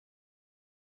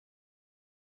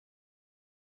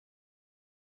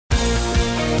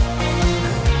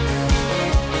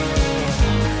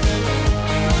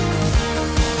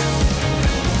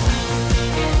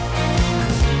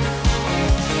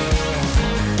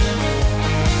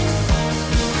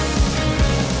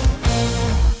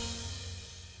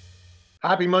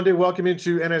Happy Monday. Welcome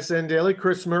into NSN Daily.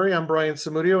 Chris Murray, I'm Brian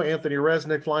Samudio, Anthony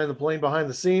Resnick flying the plane behind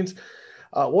the scenes.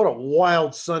 What a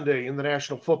wild Sunday in the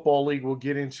National Football League. We'll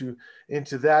get into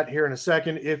that here in a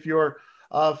second. If you're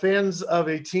fans of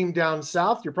a team down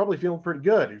south, you're probably feeling pretty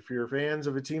good. If you're fans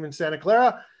of a team in Santa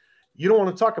Clara, you don't want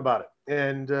to talk about it.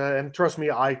 And trust me,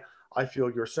 I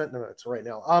feel your sentiments right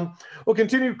now. We'll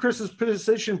continue Chris's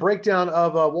position breakdown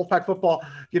of Wolfpack football,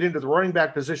 get into the running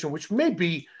back position, which may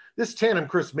be this tandem,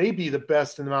 Chris, may be the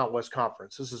best in the Mountain West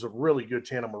Conference. This is a really good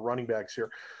tandem of running backs here.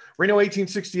 Reno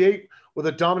 1868 with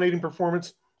a dominating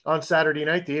performance on Saturday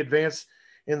night. They advance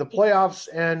in the playoffs,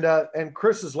 and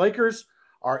Chris's Lakers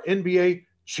are NBA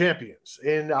champions.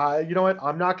 And you know what?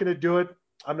 I'm not going to do it.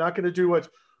 I'm not going to do what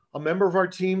a member of our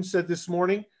team said this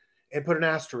morning and put an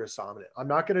asterisk on it. I'm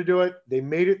not going to do it. They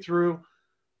made it through.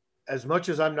 As much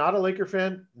as I'm not a Laker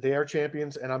fan, they are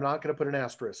champions, and I'm not going to put an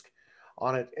asterisk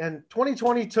on it. And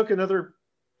 2020 took another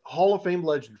Hall of Fame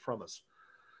legend from us.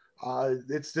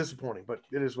 It's disappointing, but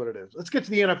it is what it is. Let's get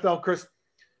to the NFL, Chris.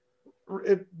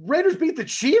 Raiders beat the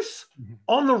Chiefs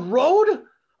on the road.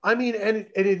 I mean, and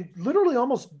in literally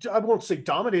almost, I won't say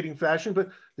dominating fashion, but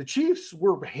the Chiefs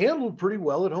were handled pretty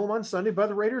well at home on Sunday by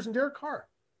the Raiders and Derek Carr.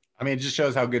 I mean, it just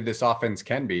shows how good this offense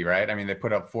can be, right? I mean, they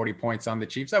put up 40 points on the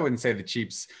Chiefs. I wouldn't say the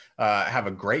Chiefs have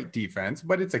a great defense,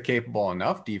 but it's a capable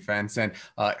enough defense. And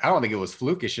I don't think it was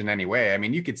flukish in any way. I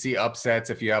mean, you could see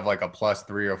upsets if you have like a +3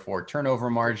 or 4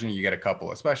 turnover margin. You get a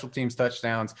couple of special teams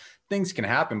touchdowns. Things can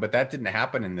happen, but that didn't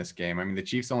happen in this game. I mean, the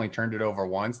Chiefs only turned it over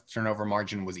once. The turnover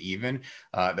margin was even.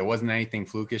 There wasn't anything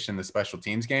flukish in the special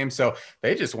teams game. So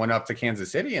they just went up to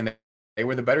Kansas City and they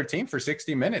were the better team for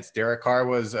 60 minutes. Derek Carr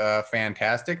was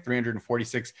fantastic,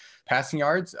 346 passing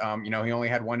yards. He only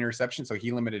had 1 interception, so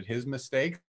he limited his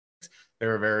mistakes. They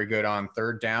were very good on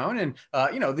third down. And,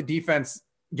 the defense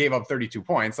gave up 32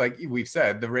 points. Like we've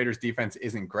said, the Raiders defense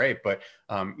isn't great, but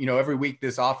every week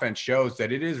this offense shows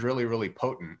that it is really, really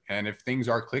potent. And if things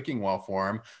are clicking well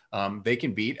for them, they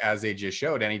can beat, as they just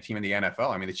showed, any team in the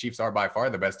NFL. I mean, the Chiefs are by far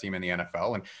the best team in the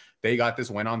NFL, and they got this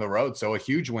win on the road. So a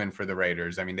huge win for the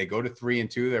Raiders. I mean, they go to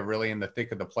 3-2. They're really in the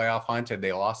thick of the playoff hunt. Had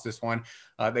they lost this one,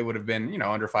 they would have been,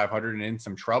 under 500 and in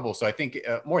some trouble. So I think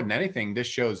more than anything, this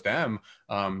shows them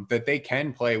that they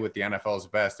can play with the NFL's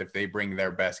best if they bring their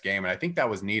best game. And I think that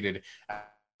was needed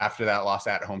after that loss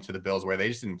at home to the Bills, where they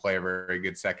just didn't play a very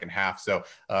good second half. So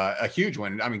a huge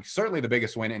win. I mean, certainly the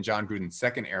biggest win in John Gruden's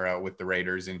second era with the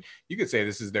Raiders. And you could say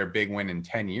this is their big win in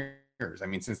 10 years. I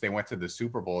mean, since they went to the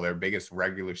Super Bowl, their biggest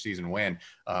regular season win,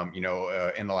 in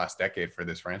the last decade for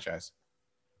this franchise.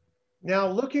 Now,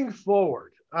 looking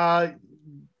forward,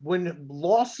 when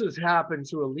losses happen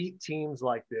to elite teams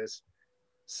like this,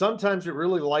 sometimes it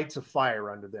really lights a fire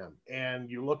under them.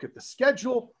 And you look at the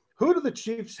schedule, who do the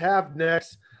Chiefs have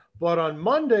next? But on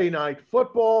Monday Night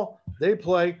Football, they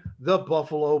play the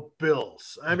Buffalo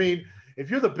Bills. I mean, if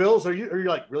you're the Bills, are you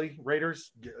like, really,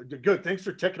 Raiders? Good, thanks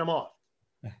for ticking them off.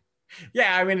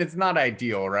 Yeah, I mean, it's not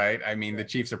ideal, right? I mean, the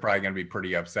Chiefs are probably going to be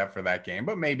pretty upset for that game,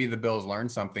 but maybe the Bills learn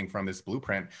something from this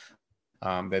blueprint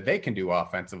that they can do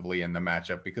offensively in the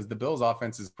matchup, because the Bills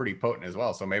offense is pretty potent as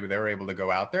well. So maybe they were able to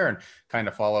go out there and kind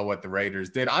of follow what the Raiders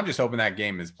did. I'm just hoping that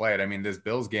game is played. I mean, this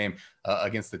Bills game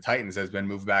against the Titans has been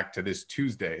moved back to this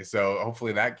Tuesday. So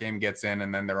hopefully that game gets in,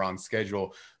 and then they're on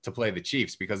schedule to play the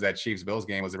Chiefs, because that Chiefs Bills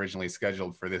game was originally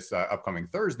scheduled for this upcoming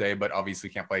Thursday, but obviously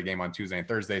can't play a game on Tuesday and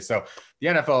Thursday. So the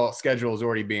NFL schedule is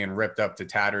already being ripped up to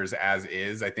tatters as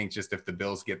is. I think just if the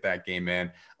Bills get that game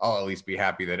in, I'll at least be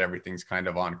happy that everything's kind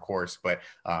of on course. But,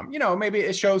 maybe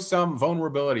it shows some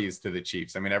vulnerabilities to the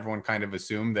Chiefs. I mean, everyone kind of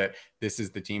assumed that this is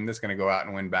the team that's going to go out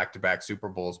and win back-to-back Super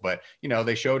Bowls. But,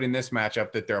 they showed in this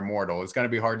matchup that they're mortal. It's going to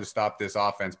be hard to stop this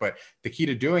offense. But the key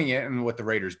to doing it, and what the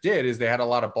Raiders did, is they had a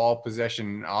lot of ball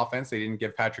possession offense. They didn't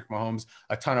give Patrick Mahomes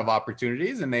a ton of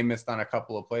opportunities, and they missed on a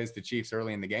couple of plays to Chiefs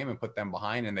early in the game and put them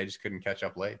behind, and they just couldn't catch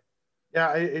up late.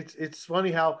 Yeah, it's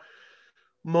funny how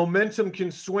momentum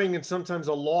can swing, and sometimes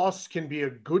a loss can be a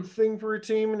good thing for a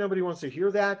team. Nobody wants to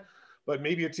hear that, but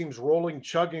maybe a team's rolling,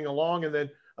 chugging along, and then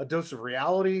a dose of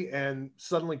reality, and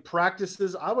suddenly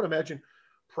practices. I would imagine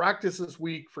practice this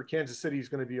week for Kansas City is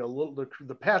going to be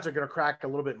the pads are going to crack a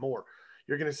little bit more.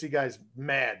 You're going to see guys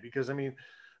mad because,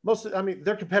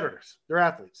 they're competitors. They're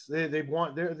athletes.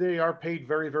 They are paid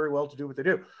very, very well to do what they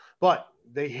do, but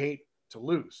they hate to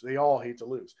lose. They all hate to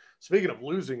lose. Speaking of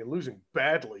losing, and losing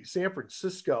badly, San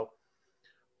Francisco,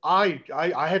 I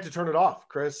had to turn it off,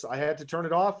 Chris. I had to turn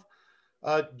it off.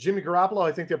 Jimmy Garoppolo,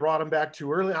 I think they brought him back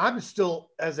too early. I'm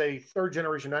still, as a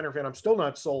third-generation Niner fan, I'm still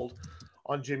not sold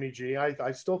on Jimmy G.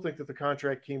 I still think that the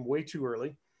contract came way too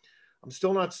early. I'm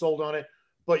still not sold on it.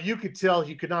 But you could tell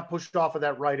he could not push it off of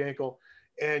that right ankle.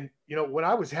 And, when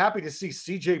I was happy to see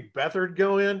CJ Beathard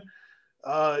go in,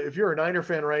 if you're a Niner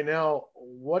fan right now,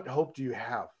 what hope do you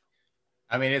have?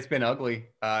 I mean, it's been ugly.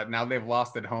 Now they've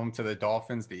lost at home to the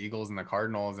Dolphins, the Eagles, and the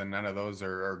Cardinals, and none of those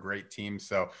are great teams.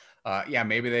 So, yeah,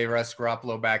 maybe they rest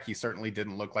Garoppolo back. He certainly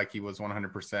didn't look like he was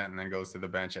 100%, and then goes to the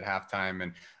bench at halftime,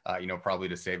 and probably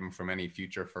to save him from any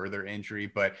future further injury.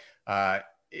 But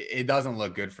it doesn't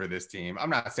look good for this team. I'm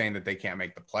not saying that they can't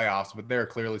make the playoffs, but there are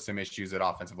clearly some issues at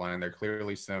offensive line. There are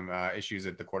clearly some issues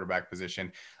at the quarterback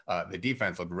position. The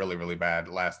defense looked really, really bad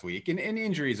last week, and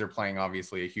injuries are playing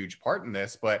obviously a huge part in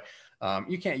this, but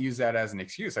you can't use that as an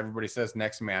excuse. Everybody says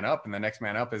next man up, and the next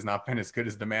man up has not been as good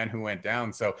as the man who went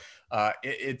down. So I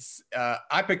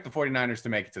picked the 49ers to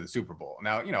make it to the Super Bowl.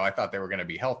 Now, I thought they were going to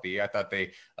be healthy. I thought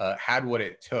they had what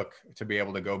it took to be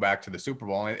able to go back to the Super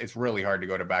Bowl. And it's really hard to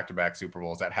go to back-to-back Super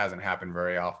Bowls. That hasn't happened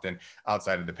very often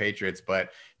outside of the Patriots, but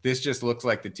this just looks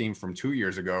like the team from 2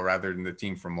 years ago rather than the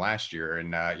team from last year.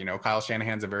 And, Kyle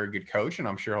Shanahan's a very good coach, and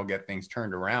I'm sure he'll get things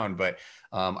turned around. But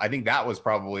I think that was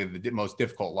probably the most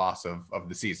difficult loss of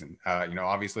the season.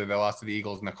 Obviously they lost to the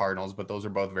Eagles and the Cardinals, but those are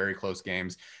both very close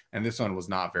games. And this one was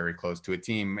not very close to a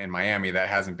team in Miami that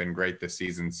hasn't been great this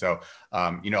season. So,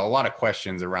 a lot of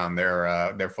questions around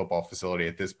their football facility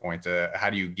at this point. How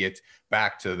do you get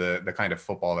back to the kind of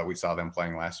football that we saw them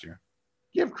playing last year?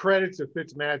 Give credit to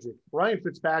Fitzmagic. Ryan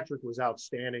Fitzpatrick was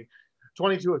outstanding.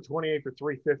 22 of 28 for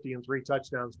 350 and 3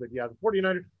 touchdowns. But yeah, the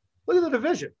 49ers, look at the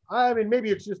division. I mean, maybe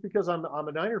it's just because I'm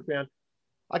a Niner fan.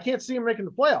 I can't see them making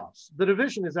the playoffs. The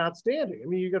division is outstanding. I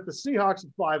mean, you got the Seahawks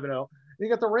at 5-0, and you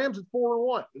got the Rams at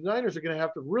 4-1. The Niners are going to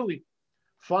have to really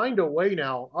find a way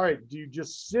now. All right, do you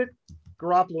just sit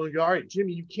Garoppolo and go, all right,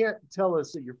 Jimmy, you can't tell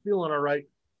us that you're feeling all right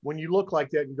when you look like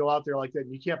that and go out there like that,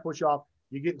 and you can't push off.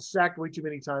 You're getting sacked way too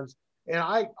many times. And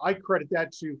I credit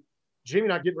that to Jimmy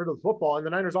not getting rid of the football, and the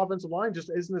Niners offensive line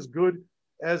just isn't as good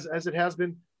as it has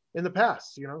been in the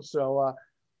past, So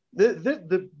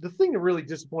the thing that really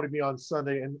disappointed me on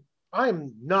Sunday, and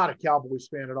I'm not a Cowboys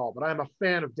fan at all, but I'm a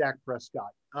fan of Dak Prescott.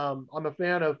 I'm a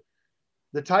fan of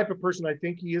the type of person I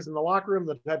think he is in the locker room,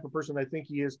 the type of person I think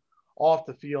he is off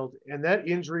the field. And that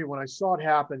injury, when I saw it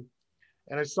happen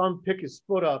and I saw him pick his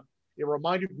foot up, it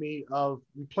reminded me of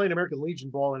me playing American Legion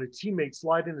ball and a teammate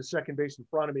slide into second base in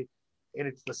front of me. And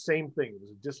it's the same thing. It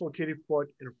was a dislocated foot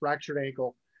and a fractured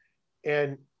ankle.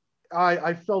 And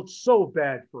I felt so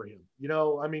bad for him.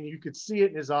 I mean, you could see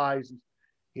it in his eyes.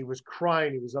 He was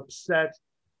crying. He was upset.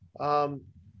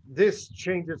 This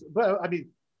changes. But, I mean,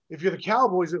 if you're the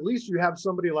Cowboys, at least you have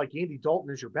somebody like Andy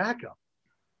Dalton as your backup.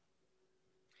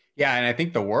 Yeah, and I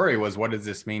think the worry was, what does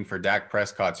this mean for Dak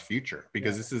Prescott's future?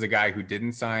 Because this is a guy who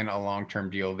didn't sign a long-term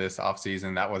deal this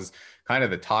offseason. That was kind of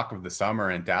the talk of the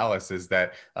summer in Dallas, is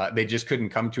that they just couldn't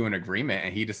come to an agreement,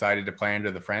 and he decided to play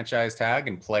under the franchise tag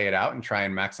and play it out and try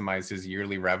and maximize his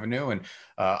yearly revenue. And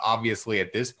obviously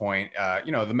at this point,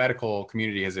 the medical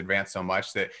community has advanced so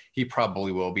much that he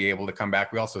probably will be able to come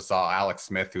back. We also saw Alex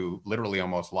Smith, who literally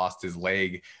almost lost his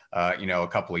leg, a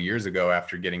couple of years ago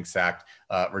after getting sacked,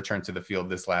 return to the field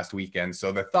this last weekend.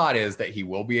 So the thought is that he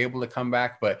will be able to come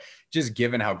back, but just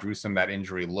given how gruesome that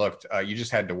injury looked, you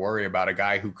just had to worry about a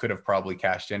guy who could have probably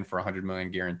cashed in for $100 million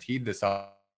guaranteed this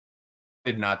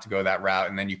not to go that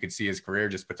route, and then you could see his career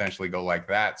just potentially go like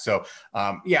that. So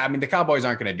I mean, the Cowboys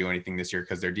aren't going to do anything this year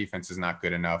because their defense is not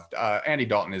good enough. Andy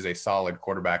Dalton is a solid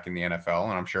quarterback in the NFL,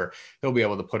 and I'm sure he'll be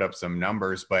able to put up some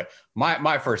numbers. But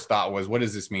my first thought was, what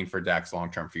does this mean for Dak's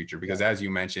long-term future? Because as you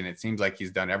mentioned, it seems like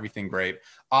he's done everything great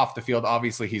off the field.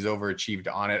 Obviously he's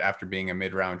overachieved on it after being a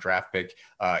mid-round draft pick.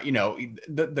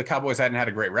 The Cowboys hadn't had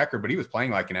a great record, but he was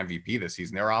playing like an MVP this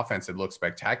season. Their offense had looked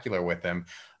spectacular with him.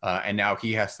 And now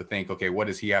he has to think, okay, what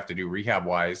does he have to do rehab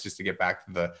wise just to get back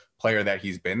to the player that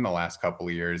he's been the last couple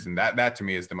of years? And that to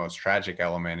me is the most tragic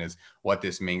element, is what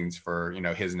this means for,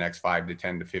 his next 5 to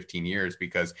 10 to 15 years,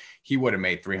 because he would have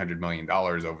made $300 million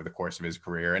over the course of his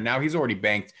career. And now he's already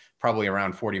banked probably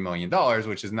around $40 million,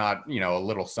 which is not, a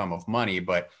little sum of money,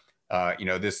 but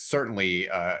this certainly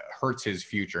hurts his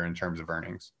future in terms of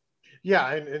earnings.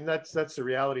 Yeah. And that's the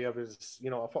reality of his,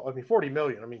 I mean, 40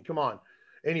 million. I mean, come on.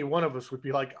 Any one of us would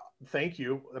be like, thank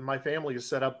you. And my family is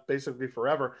set up basically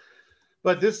forever.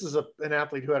 But this is an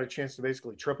athlete who had a chance to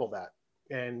basically triple that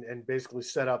and basically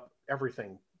set up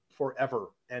everything forever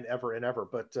and ever and ever.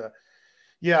 But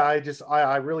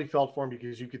I really felt for him,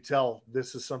 because you could tell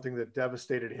this is something that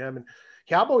devastated him. And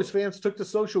Cowboys fans took to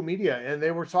social media and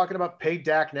they were talking about pay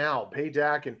Dak now, pay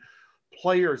Dak, and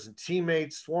players and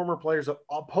teammates, former players,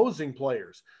 opposing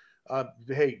players.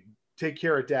 Hey, take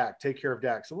care of Dak. Take care of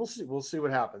Dak. So we'll see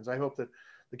what happens. I hope that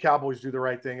the Cowboys do the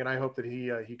right thing, and I hope that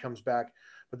he comes back.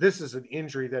 But this is an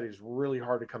injury that is really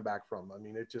hard to come back from. I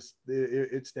mean,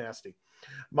 it's nasty.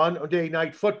 Monday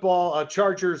Night Football,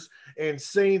 Chargers and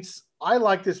Saints. I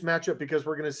like this matchup because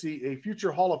we're going to see a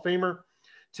future Hall of Famer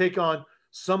take on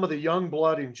some of the young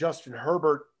blood in Justin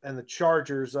Herbert and the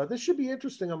Chargers. This should be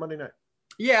interesting on Monday night.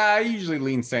 Yeah, I usually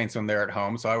lean Saints when they're at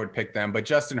home, so I would pick them. But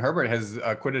Justin Herbert has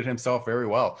acquitted himself very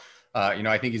well.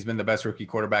 I think he's been the best rookie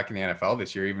quarterback in the NFL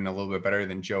this year, even a little bit better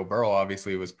than Joe Burrow.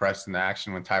 Obviously, was pressed into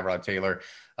action when Tyrod Taylor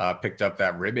picked up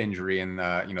that rib injury in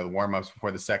the warm-ups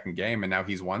before the second game, and now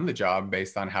he's won the job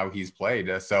based on how he's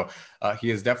played. So he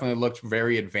has definitely looked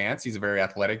very advanced. He's a very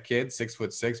athletic kid,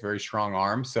 6'6", very strong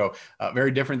arm. So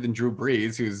very different than Drew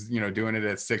Brees, who's doing it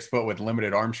at 6 foot with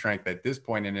limited arm strength at this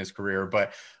point in his career.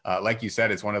 But like you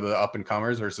said, it's one of the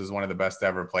up-and-comers versus one of the best to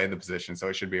ever play the position. So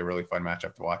it should be a really fun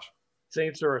matchup to watch.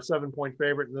 Saints are a 7-point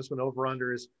favorite, and this one over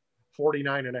under is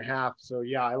 49.5. So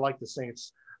yeah, I like the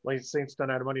Saints. Saints done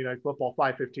out of Monday Night Football,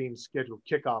 5:15 scheduled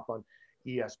kickoff on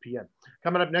ESPN.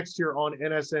 Coming up next here on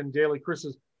NSN Daily,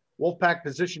 Chris's Wolfpack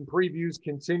position previews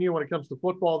continue when it comes to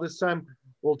football. This time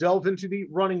we'll delve into the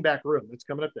running back room. That's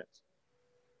coming up next.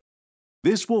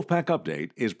 This Wolfpack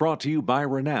update is brought to you by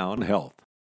Renown Health.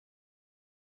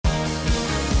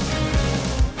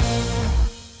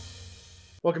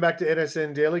 Welcome back to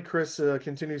NSN Daily. Chris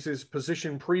continues his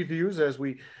position previews as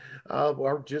we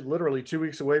are literally 2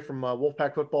 weeks away from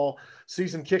Wolfpack football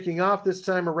season kicking off. This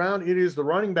time around, it is the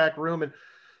running back room. And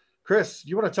Chris,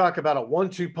 you want to talk about a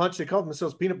 1-2 punch? They call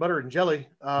themselves peanut butter and jelly.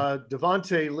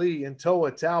 Devontae Lee and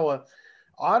Toa Taua.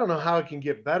 I don't know how it can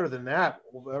get better than that,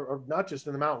 or not just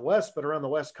in the Mountain West, but around the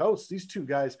West Coast. These two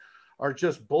guys are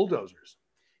just bulldozers.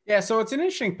 Yeah, so it's an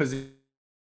interesting position.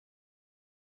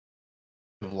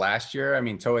 Last year, I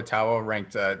mean, Toa Taua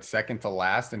ranked second to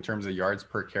last in terms of yards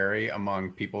per carry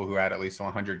among people who had at least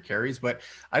 100 carries. But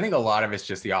I think a lot of it's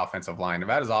just the offensive line.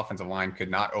 Nevada's offensive line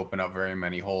could not open up very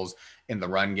many holes in the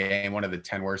run game, one of the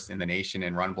 10 worst in the nation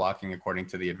in run blocking, according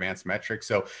to the advanced metrics.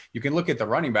 So you can look at the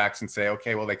running backs and say,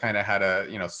 okay, well, they kind of had a,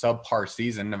 subpar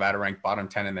season. Nevada ranked bottom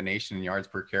 10 in the nation in yards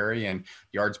per carry and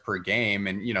yards per game,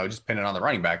 and, just pin it on the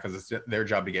running back because it's their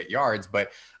job to get yards.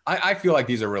 But I feel like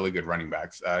these are really good running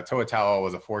backs. Toa Taua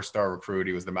was a 4-star recruit.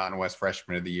 He was the Mountain West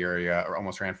Freshman of the Year. He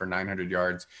almost ran for 900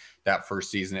 yards that first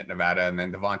season at Nevada. And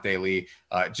then Devontae Lee,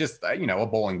 a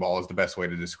bowling ball is the best way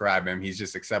to describe him. He's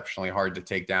just exceptionally hard to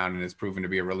take down and has proven to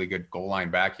be a really good goal line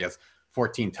back. He has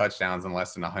 14 touchdowns and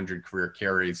less than 100 career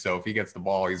carries. So if he gets the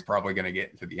ball, he's probably going to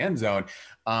get into the end zone.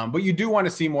 But you do want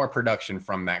to see more production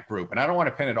from that group. And I don't want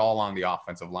to pin it all on the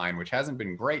offensive line, which hasn't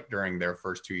been great during their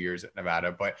first 2 years at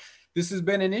Nevada. But this has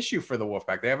been an issue for the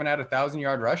Wolfpack. They haven't had a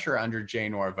 1,000-yard rusher under Jay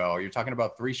Norvell. You're talking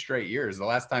about 3 straight years. The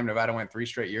last time Nevada went 3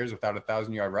 straight years without a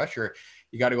 1,000-yard rusher,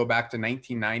 you got to go back to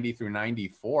 1990 through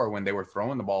 94 when they were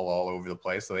throwing the ball all over the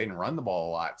place. So they didn't run the ball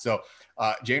a lot. So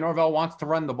Jay Norvell wants to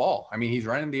run the ball. I mean, he's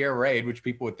running the air raid, which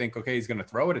people would think, okay, he's going to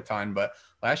throw it a ton. But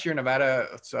last year, Nevada,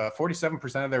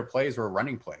 47% of their plays were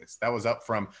running plays. That was up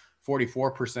from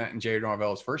 44% in Jay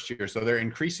Norvell's first year. So they're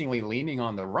increasingly leaning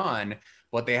on the run,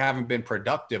 but they haven't been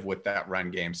productive with that run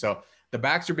game. So the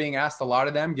backs are being asked, a lot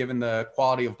of them, given the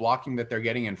quality of blocking that they're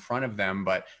getting in front of them.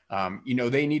 But,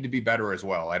 they need to be better as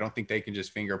well. I don't think they can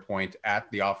just finger point at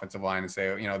the offensive line and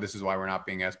say, this is why we're not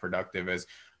being as productive as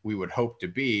we would hope to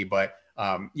be. But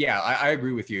I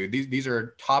agree with you. These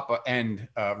are top end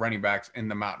running backs in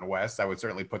the Mountain West. I would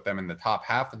certainly put them in the top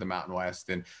half of the Mountain West.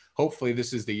 And hopefully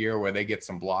this is the year where they get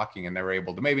some blocking and they're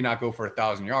able to maybe not go for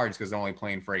 1,000 yards because they're only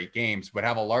playing for 8 games, but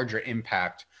have a larger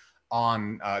impact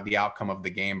on the outcome of the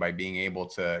game by being able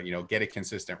to, get a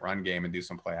consistent run game and do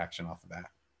some play action off of that.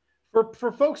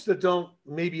 For folks that don't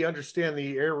maybe understand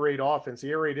the air raid offense, the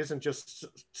air raid isn't just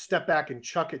step back and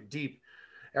chuck it deep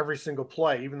every single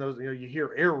play. Even though you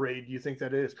hear air raid, you think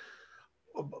that is.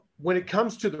 When it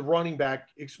comes to the running back,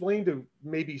 explain to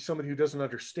maybe somebody who doesn't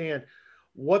understand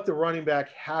what the running back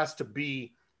has to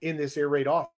be in this air raid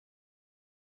offense.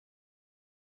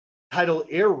 Title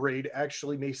air raid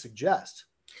actually may suggest.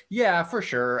 Yeah, for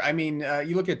sure. I mean,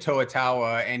 you look at Toa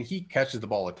Taua and he catches the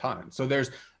ball a ton. So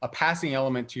there's a passing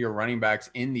element to your running backs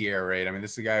in the air raid. I mean,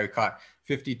 this is a guy who caught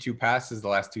 52 passes the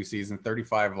last 2 seasons,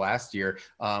 35 last year.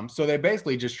 So they're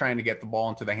basically just trying to get the ball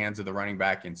into the hands of the running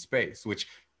back in space, which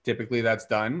typically that's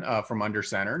done from under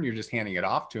center and you're just handing it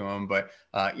off to him. But,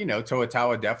 Toa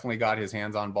Taua definitely got his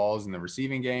hands on balls in the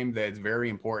receiving game. That's very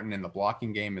important in the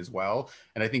blocking game as well.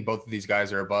 And I think both of these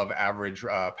guys are above average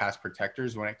pass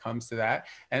protectors when it comes to that.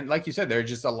 And like you said, there are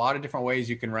just a lot of different ways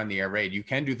you can run the air raid. You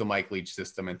can do the Mike Leach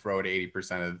system and throw it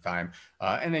 80% of the time.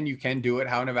 And then you can do it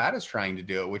how Nevada's trying to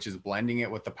do it, which is blending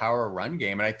it with the power run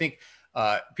game. And I think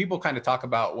people kind of talk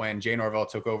about when Jay Norvell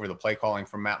took over the play calling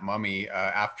from Matt Mumme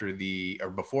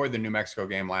before the New Mexico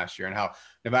game last year, and how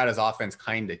Nevada's offense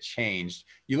kind of changed.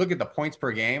 You look at the points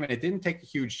per game, and it didn't take a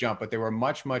huge jump, but they were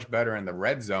much, much better in the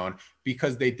red zone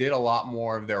because they did a lot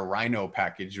more of their rhino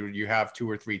package. You have 2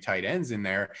 or 3 tight ends in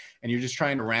there, and you're just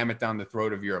trying to ram it down the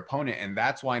throat of your opponent. And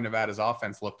that's why Nevada's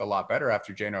offense looked a lot better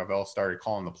after Jay Norvell started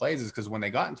calling the plays, is because when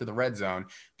they got into the red zone,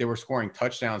 they were scoring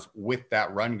touchdowns with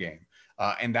that run game.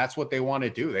 And that's what they want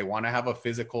to do. They want to have a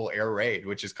physical air raid,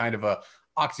 which is kind of a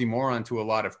oxymoron to a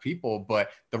lot of people, but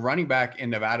the running back in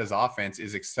Nevada's offense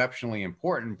is exceptionally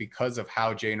important because of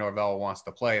how Jay Norvell wants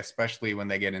to play, especially when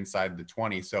they get inside the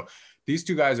 20. So these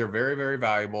 2 guys are very, very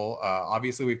valuable.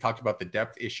 Obviously, we've talked about the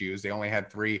depth issues. They only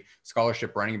had 3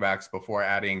 scholarship running backs before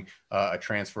adding a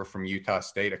transfer from Utah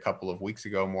State a couple of weeks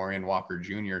ago, Morian Walker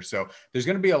Jr. So there's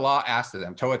going to be a lot asked of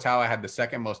them. Toa Taua had the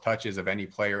 2nd most touches of any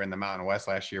player in the Mountain West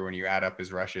last year when you add up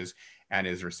his rushes and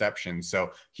his receptions.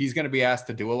 So he's going to be asked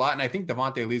to do a lot. And I think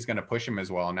Devontae Lee is going to push him as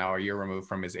well. Now, a year removed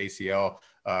from his ACL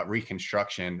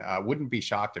reconstruction, wouldn't be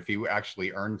shocked if he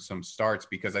actually earned some starts,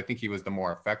 because I think he was the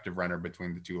more effective runner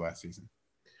between the 2 last season.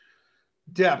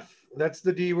 Depth. That's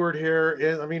the D word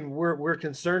here. I mean, we're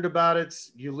concerned about it.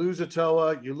 You lose a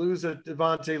Toa, you lose a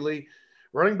Devontae Lee.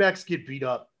 Running backs get beat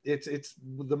up. It's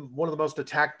one of the most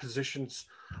attacked positions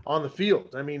on the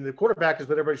field. I mean, the quarterback is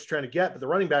what everybody's trying to get, but the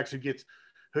running backs who gets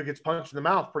punched in the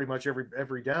mouth pretty much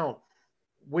every down.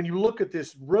 When you look at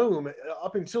this room,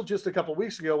 up until just a couple of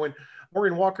weeks ago when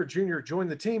Morian Walker Jr. joined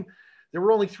the team, there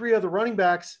were only 3 other running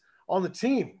backs on the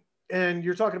team. And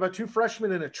you're talking about 2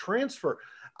 freshmen and a transfer.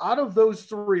 Out of those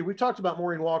 3, we talked about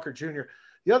Morian Walker Jr.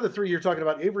 The other 3, you're talking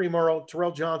about Avery Morrow,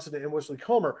 Terrell Johnson, and Wesley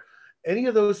Comer. Any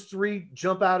of those 3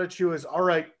 jump out at you as, all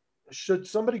right, should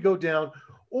somebody go down,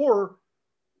 or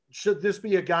should this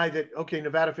be a guy that, okay,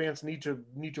 Nevada fans need to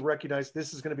recognize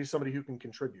this is going to be somebody who can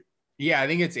contribute? Yeah, I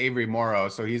think it's Avery Morrow.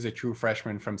 So he's a true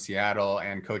freshman from Seattle,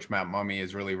 and Coach Matt Mumme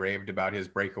has really raved about his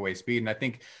breakaway speed. And I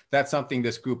think that's something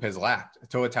this group has lacked.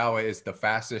 Toa Taua is the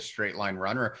fastest straight line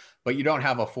runner, but you don't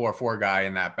have a 4-4 guy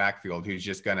in that backfield who's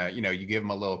just going to, you give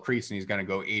him a little crease and he's going to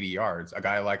go 80 yards. A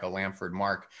guy like a Lamford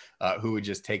Mark who would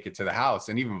just take it to the house.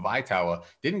 And even Vaitaua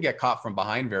didn't get caught from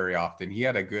behind very often. He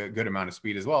had a good amount of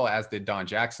speed as well, as did Don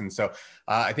Jackson. So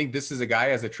I think this is a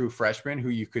guy as a true freshman who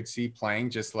you could see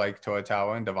playing just like Toa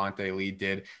Taua and Devontae Lee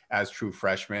did as true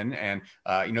freshmen. And,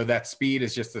 that speed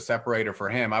is just the separator for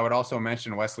him. I would also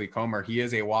mention Wesley Comer. He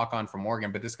is a walk-on from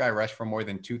Oregon, but this guy rushed for more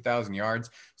than 2,000 yards,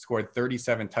 scored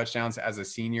 37 touchdowns as a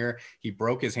senior. He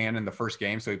broke his hand in the first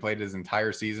game, so he played his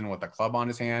entire season with a club on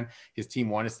his hand. His team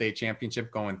won a state championship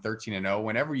going 13-0.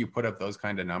 Whenever you put up those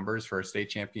kind of numbers for a state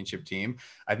championship team,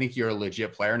 I think you're a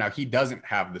legit player. Now, he doesn't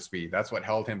have the speed. That's what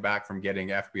held him back from getting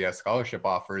FBS scholarship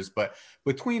offers. But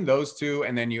between those 2,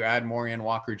 and then you add Morian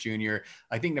Walker Jr.,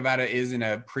 I think Nevada is in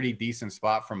a pretty decent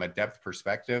spot from a depth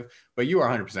perspective, but you are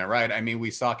 100% right. I mean,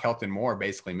 we saw Kelton Moore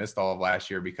basically missed all of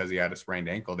last year because he had a sprained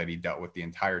ankle that he dealt with the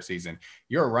entire season.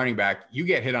 You're a running back. You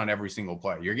get hit on every single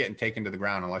play. You're getting taken to the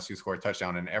ground unless you score a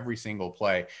touchdown in every single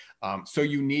play. So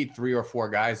you need 3 or 4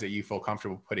 guys that you feel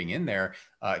comfortable putting in there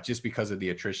just because of the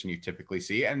attrition you typically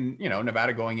see. And,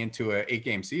 Nevada going into an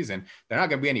 8-game season, they're not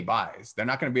going to be any buys. They're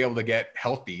not going to be able to get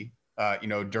healthy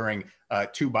during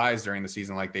 2 buys during the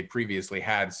season like they previously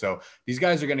had. So these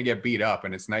guys are going to get beat up,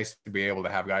 and it's nice to be able to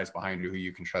have guys behind you who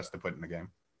you can trust to put in the game.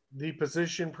 The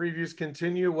position previews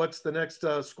continue. What's the next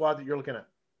squad that you're looking at?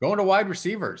 Going to wide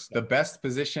receivers, the best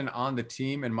position on the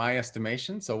team in my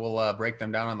estimation. So we'll break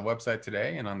them down on the website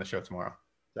today and on the show tomorrow.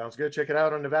 Sounds good. Check it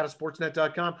out on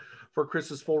NevadaSportsNet.com for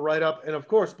Chris's full write-up. And, of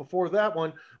course, before that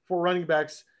one, for running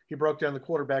backs, he broke down the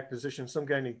quarterback position. Some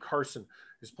guy named Carson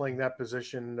is playing that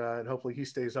position, and hopefully he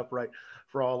stays upright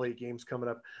for all 8 games coming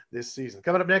up this season.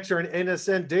 Coming up next here in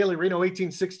NSN Daily, Reno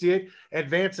 1868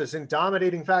 advances in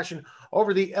dominating fashion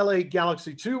over the LA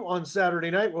Galaxy 2 on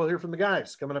Saturday night. We'll hear from the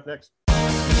guys coming up next.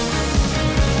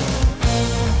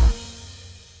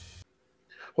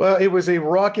 Well, it was a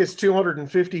raucous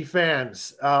 250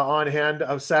 fans on hand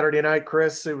of Saturday night,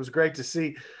 Chris. It was great to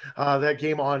see that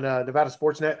game on Nevada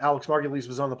Sportsnet. Alex Margulies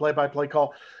was on the play-by-play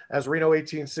call as Reno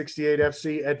 1868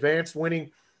 FC advanced,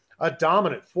 winning a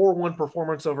dominant 4-1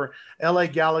 performance over LA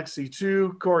Galaxy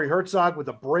 2. Corey Herzog with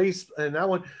a brace, and that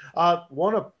one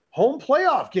won a home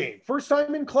playoff game. First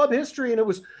time in club history, and it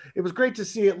was great to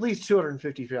see at least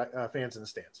 250 fans in the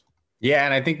stands. Yeah,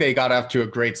 and I think they got off to a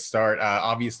great start.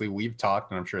 Obviously, we've talked,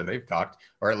 and I'm sure they've talked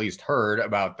or at least heard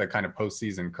about the kind of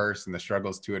postseason curse and the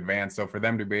struggles to advance. So for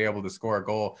them to be able to score a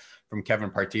goal from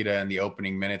Kevin Partita in the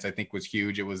opening minutes, I think was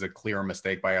huge. It was a clear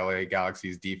mistake by LA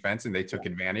Galaxy's defense, and they took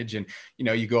advantage. And,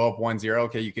 you go up 1-0.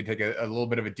 Okay, you could take a little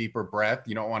bit of a deeper breath.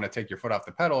 You don't want to take your foot off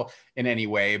the pedal in any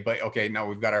way, but okay, now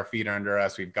we've got our feet under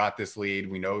us. We've got this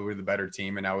lead. We know we're the better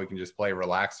team, and now we can just play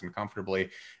relaxed and comfortably.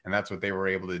 And that's what they were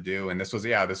able to do. And this was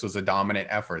a dominant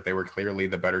effort. They were clearly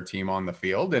the better team on the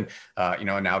field. And,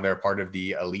 now they're part of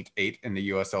the Elite Eight in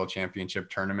the USL Championship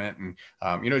tournament. And,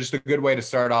 just a good way to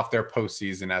start off their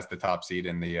postseason as the top seed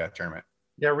in the tournament.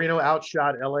 Yeah, Reno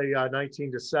outshot LA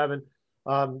 19-7,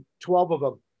 12 of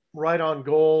them right on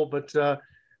goal. But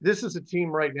this is a team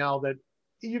right now that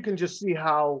you can just see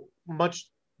how much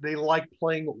they like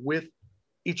playing with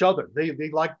each other. They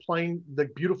like playing the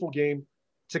beautiful game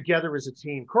together as a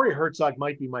team. Corey Hertzog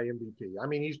might be my MVP. I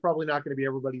mean, he's probably not going to be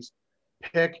everybody's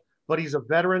pick, but he's a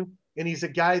veteran, and he's a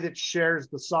guy that shares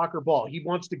the soccer ball. He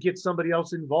wants to get somebody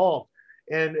else involved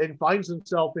and finds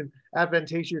himself in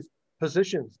advantageous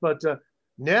positions. But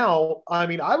now, I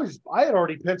mean, I had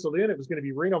already penciled in it was going to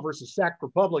be Reno versus Sac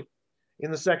Republic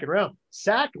in the second round.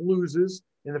 Sac loses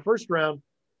in the first round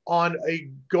on a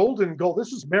golden goal.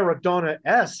 This is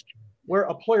Maradona-esque, where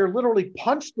a player literally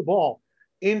punched the ball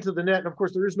into the net. And of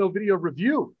course, there is no video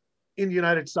review in the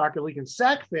United Soccer League, and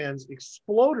Sac fans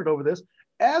exploded over this,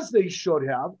 as they should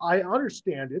have. I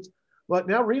understand it, but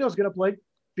now Reno's going to play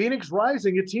Phoenix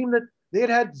Rising, a team that they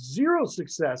had zero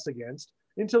success against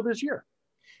until this year.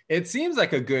 It seems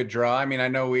like a good draw. I mean, I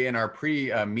know in our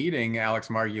pre-meeting, Alex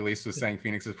Margulies was saying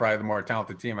Phoenix is probably the more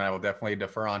talented team, and I will definitely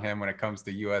defer on him when it comes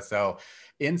to USL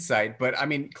insight. But I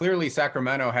mean, clearly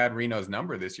Sacramento had Reno's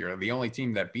number this year, the only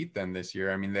team that beat them this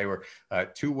year. I mean, they were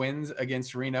 2 wins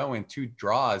against Reno and 2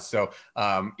 draws. So,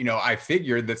 I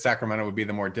figured that Sacramento would be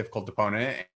the more difficult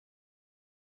opponent.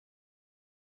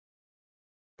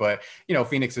 But,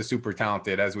 Phoenix is super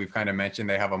talented. As we've kind of mentioned,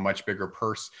 they have a much bigger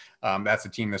purse. That's a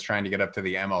team that's trying to get up to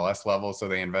the MLS level, so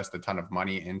they invest a ton of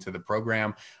money into the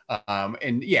program.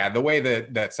 The way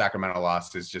that Sacramento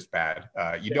lost is just bad.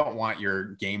 You don't want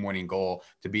your game-winning goal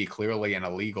to be clearly an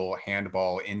illegal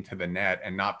handball into the net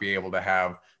and not be able to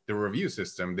have the review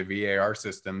system, the VAR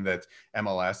system that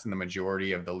MLS and the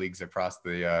majority of the leagues across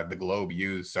the globe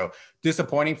use. So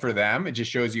disappointing for them. It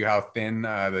just shows you how thin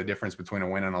the difference between a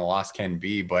win and a loss can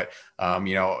be. But,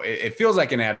 it feels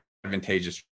like an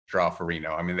advantageous draw for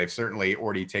Reno. I mean, they've certainly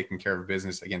already taken care of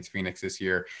business against Phoenix this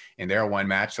year in their one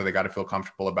match. So they got to feel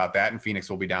comfortable about that. And Phoenix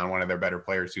will be down one of their better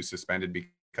players who's suspended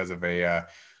because of a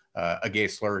gay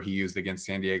slur he used against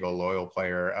San Diego Loyal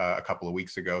player a couple of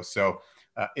weeks ago. So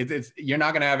you're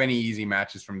not going to have any easy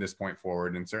matches from this point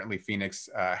forward. And certainly Phoenix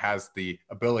has the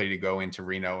ability to go into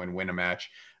Reno and win a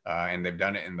match. And they've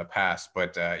done it in the past.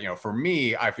 But, for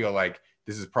me, I feel like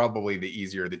this is probably the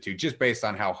easier of the two, just based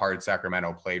on how hard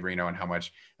Sacramento played Reno and how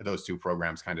much those two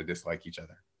programs kind of dislike each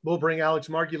other. We'll bring Alex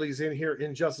Margulies in here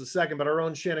in just a second, but our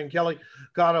own Shannon Kelly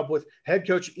caught up with head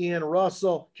coach Ian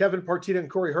Russell, Kevin Partita,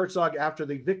 and Corey Hertzog after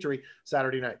the victory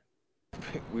Saturday night.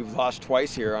 We've lost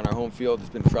twice here on our home field. It's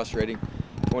been frustrating.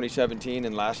 2017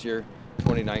 and last year,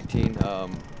 2019.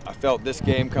 I felt this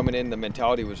game coming in, the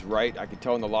mentality was right. I could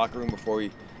tell in the locker room before we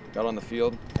got on the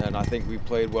field, and I think we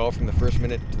played well from the first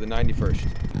minute to the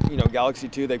 91st. Galaxy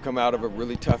 2, they've come out of a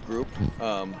really tough group,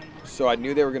 so I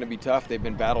knew they were going to be tough. They've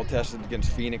been battle tested against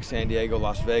Phoenix, San Diego,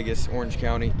 Las Vegas, Orange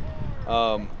County,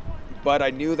 but I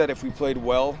knew that if we played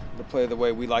well, to play the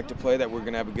way we like to play, that we're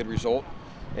going to have a good result.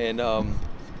 And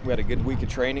we had a good week of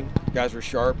training. Guys were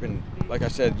sharp, and like I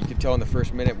said, you could tell in the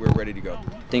first minute we were ready to go.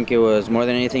 I think it was more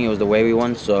than anything, it was the way we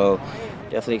won. So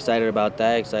definitely excited about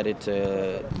that. Excited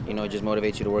to, just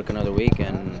motivate you to work another week.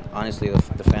 And honestly,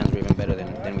 the fans were even better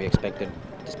than we expected,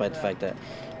 despite the fact that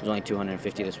there's only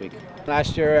 250 this week.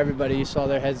 Last year, everybody saw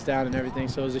their heads down and everything.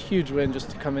 So it was a huge win just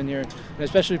to come in here and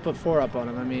especially put 4 up on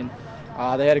them. I mean,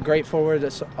 they had a great forward,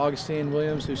 Augustine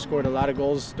Williams, who scored a lot of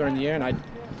goals during the year, and I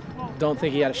don't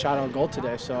think he had a shot on goal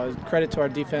today. So credit to our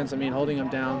defense. I mean, holding him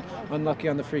down, unlucky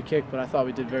on the free kick, but I thought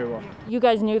we did very well. You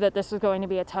guys knew that this was going to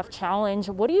be a tough challenge.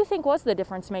 What do you think was the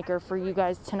difference maker for you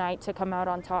guys tonight to come out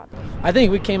on top? I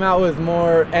think we came out with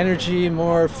more energy,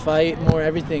 more fight, more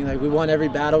everything. Like, we won every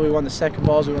battle. We won the second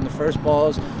balls. We won the first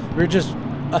balls. We were just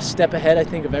a step ahead, I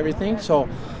think, of everything. So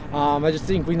I just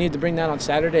think we need to bring that on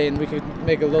Saturday, and we could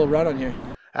make a little run on here.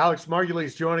 Alex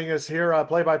Margulies joining us here,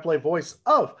 play-by-play voice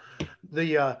of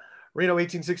the Reno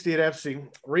 1868 FC,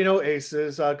 Reno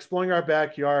Aces, exploring our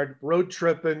backyard, road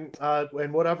tripping,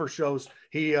 and whatever shows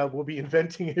he will be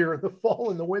inventing here in the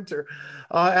fall and the winter.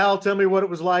 Al, tell me what it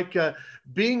was like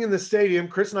being in the stadium.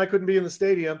 Chris and I couldn't be in the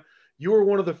stadium. you were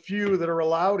one of the few that are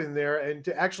allowed in there, and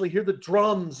to actually hear the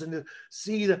drums and to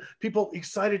see the people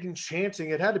excited and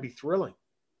chanting, it had to be thrilling.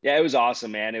 Yeah, it was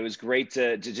awesome, man. It was great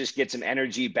to just get some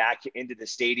energy back into the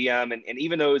stadium. And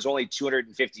even though it was only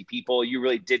 250 people, you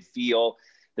really did feel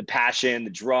the passion,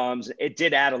 the drums. It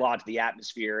did add a lot to the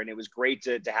atmosphere. And it was great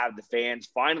to have the fans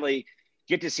finally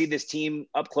get to see this team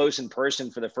up close in person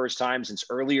for the first time since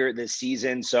earlier this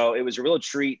season. So it was a real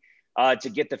treat to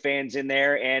get the fans in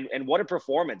there. And what a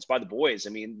performance by the boys.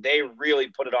 I mean, they really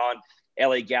put it on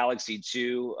LA Galaxy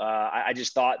too. I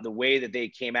just thought the way that they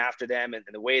came after them and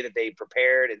the way that they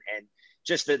prepared and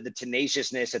just the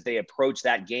tenaciousness that they approached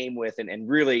that game with and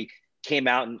really came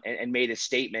out and made a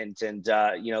statement and,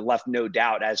 left no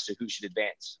doubt as to who should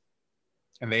advance.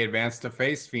 And they advanced to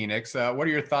face Phoenix. What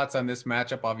are your thoughts on this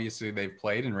matchup? Obviously, they've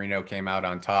played and Reno came out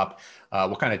on top.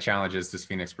 What kind of challenges does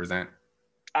Phoenix present?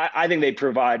 I think they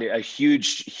provide a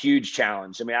huge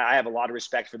challenge. I mean, I have a lot of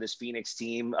respect for this Phoenix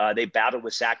team. They battled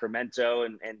with Sacramento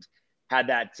and had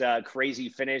that crazy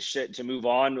finish to move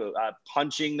on,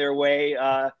 punching their way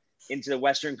into the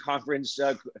Western Conference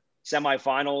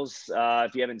semifinals.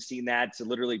 If you haven't seen that, to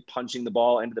literally punching the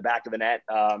ball into the back of the net.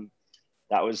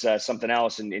 That was something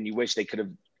else. And you wish they could have,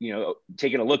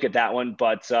 taken a look at that one.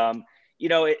 But,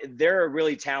 they're a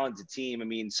really talented team. I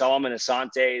mean, Solomon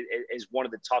Asante is one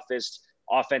of the toughest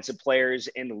offensive players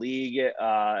in the league.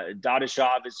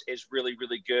 Dadashov is really,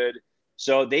 really good.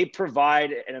 So they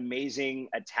provide an amazing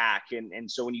attack.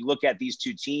 And so when you look at these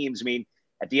two teams, I mean,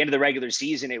 at the end of the regular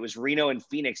season, it was Reno and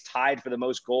Phoenix tied for the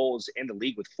most goals in the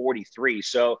league with 43.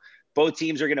 So both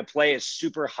teams are going to play a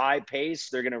super high pace.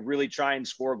 They're going to really try and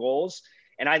score goals.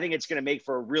 And I think it's going to make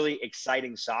for a really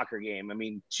exciting soccer game. I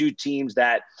mean, two teams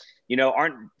that,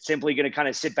 aren't simply going to kind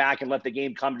of sit back and let the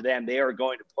game come to them. They are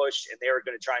going to push and they are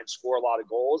going to try and score a lot of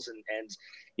goals.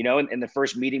 And in the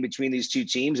first meeting between these two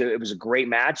teams, it was a great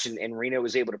match and Reno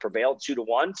was able to prevail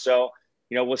 2-1. So,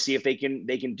 we'll see if they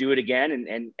can do it again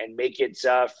and make it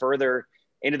further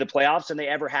into the playoffs than they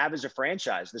ever have as a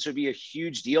franchise. This would be a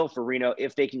huge deal for Reno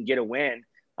if they can get a win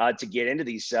to get into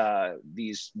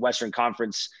these Western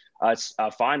Conference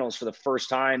finals for the first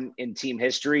time in team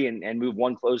history and move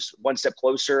one step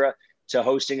closer to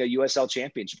hosting a USL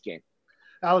championship game.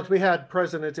 Alex, we had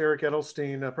President Eric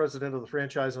Edelstein, president of the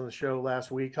franchise, on the show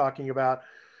last week talking about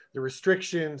the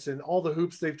restrictions and all the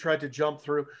hoops they've tried to jump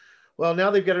through. Well, now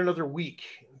they've got another week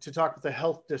to talk with the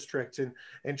health district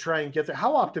and try and get there.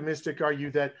 How optimistic are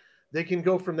you that they can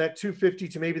go from that 250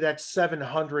 to maybe that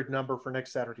 700 number for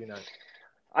next Saturday night?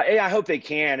 I hope they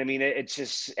can. I mean, it's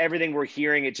just everything we're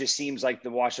hearing. It just seems like the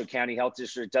Washoe County Health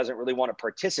District doesn't really want to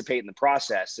participate in the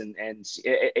process. And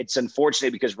it's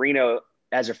unfortunate because Reno,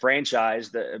 as a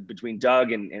franchise, between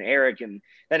Doug and Eric and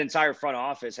that entire front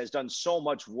office has done so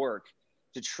much work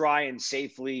to try and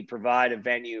safely provide a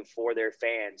venue for their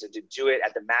fans and to do it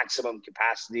at the maximum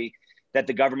capacity that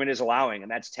the government is allowing.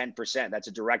 And that's 10%. That's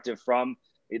a directive from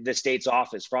the state's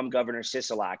office, from Governor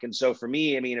Sisolak. And so for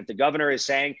me, I mean, if the governor is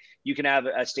saying you can have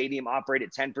a stadium operate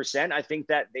at 10%, I think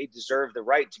that they deserve the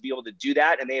right to be able to do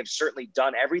that. And they have certainly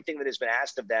done everything that has been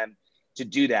asked of them to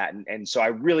do that. And so I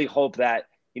really hope that,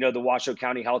 the Washoe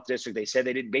County Health District, they said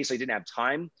they didn't have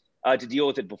time to deal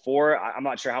with it before. I'm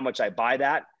not sure how much I buy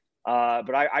that.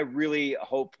 But I really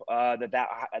hope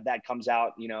that comes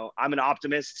out. I'm an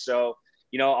optimist, so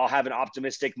I'll have an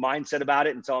optimistic mindset about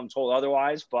it until I'm told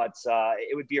otherwise. But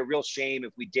it would be a real shame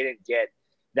if we didn't get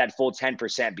that full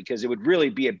 10%, because it would really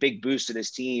be a big boost to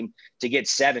this team to get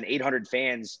 700-800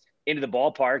 fans into the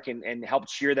ballpark and help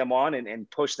cheer them on and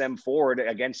push them forward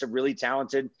against a really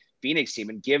talented Phoenix team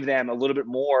and give them a little bit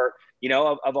more,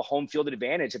 of a home field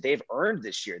advantage that they've earned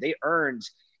this year. They earned,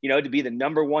 to be the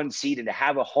number one seed and to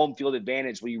have a home field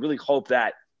advantage. We really hope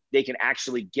that they can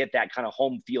actually get that kind of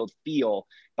home field feel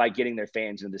by getting their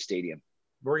fans into the stadium.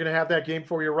 We're going to have that game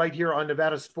for you right here on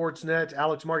Nevada Sportsnet.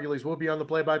 Alex Margulies will be on the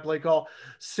play-by-play call,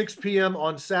 6 p.m.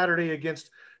 on Saturday against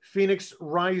Phoenix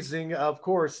Rising. Of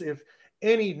course, if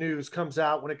any news comes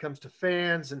out when it comes to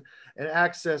fans and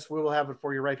access, we will have it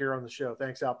for you right here on the show.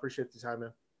 Thanks, Al. Appreciate the time,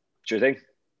 man. Sure thing.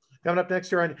 Coming up next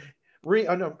here on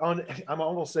I'm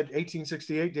almost said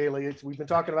 1868 Daily. We've been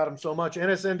talking about them so much.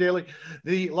 NSN Daily,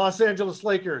 the Los Angeles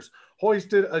Lakers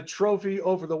hoisted a trophy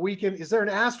over the weekend. Is there an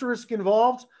asterisk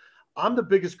involved? I'm the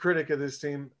biggest critic of this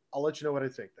team. I'll let you know what I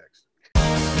think next.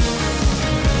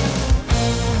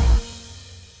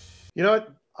 You know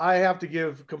what? I have to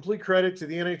give complete credit to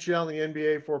the NHL and the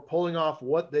NBA for pulling off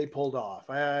what they pulled off.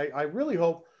 I really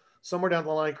hope somewhere down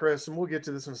the line, Chris, and we'll get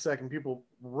to this in a second, people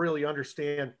really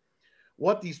understand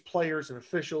what these players and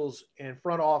officials and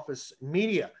front office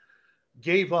media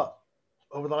gave up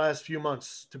over the last few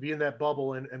months to be in that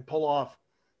bubble and pull off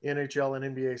NHL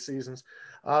and NBA seasons.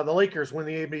 The Lakers win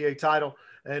the NBA title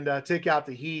and take out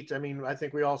the Heat. I mean, I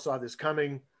think we all saw this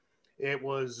coming. It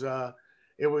was a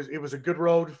good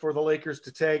road for the Lakers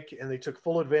to take, and they took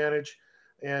full advantage,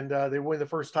 and they win the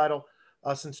first title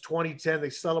since 2010. They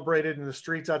celebrated in the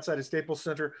streets outside of Staples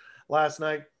Center last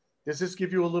night. Does this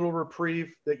give you a little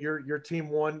reprieve that your team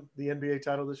won the NBA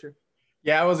title this year?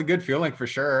 Yeah, it was a good feeling for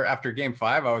sure. After game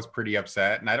 5, I was pretty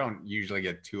upset, and I don't usually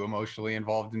get too emotionally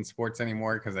involved in sports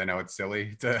anymore because I know it's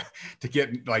silly to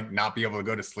get like not be able to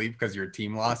go to sleep because your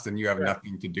team lost and you have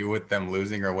nothing to do with them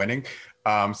losing or winning.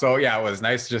 So yeah, it was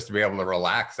nice just to be able to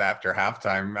relax after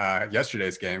halftime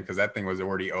yesterday's game because that thing was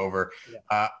already over.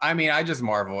 Yeah. I mean, I just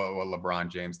marvel at what LeBron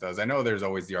James does. I know there's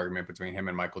always the argument between him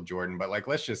and Michael Jordan, but like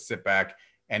let's just sit back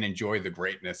and enjoy the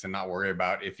greatness and not worry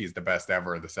about if he's the best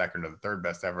ever or the second or the third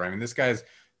best ever. I mean, this guy's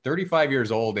 35 years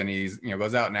old and he's,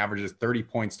 goes out and averages 30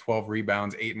 points, 12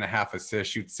 rebounds, 8.5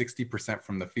 assists, shoots 60%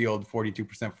 from the field,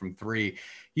 42% from 3.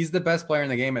 He's the best player in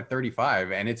the game at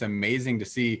 35. And it's amazing to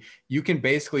see. You can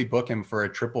basically book him for a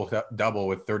triple double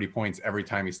with 30 points every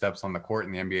time he steps on the court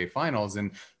in the NBA finals.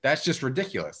 And that's just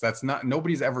ridiculous.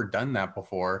 Nobody's ever done that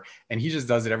before. And he just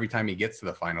does it every time he gets to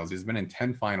the finals. He's been in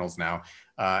 10 finals now.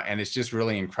 And it's just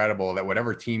really incredible that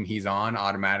whatever team he's on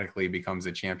automatically becomes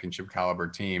a championship caliber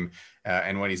team.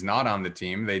 And when he's not on the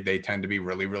team, they tend to be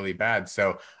really, really bad.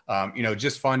 So,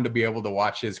 just fun to be able to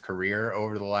watch his career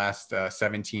over the last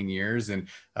 17 years. And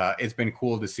it's been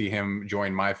cool to see him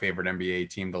join my favorite NBA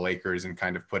team, the Lakers, and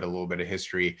kind of put a little bit of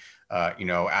history,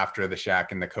 after the Shaq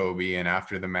and the Kobe and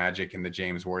after the Magic and the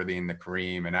James Worthy and the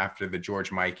Kareem and after the George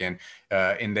Mikan.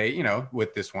 And they,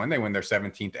 with this one, they win their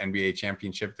 17th NBA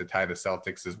championship to tie the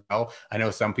Celtics as well. I know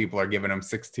some people are giving them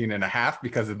 16.5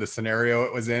 because of the scenario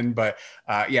it was in, but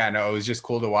it was just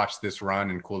cool to watch this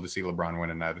run and cool to see LeBron win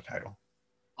another title.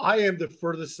 I am the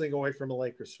furthest thing away from a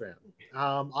Lakers fan.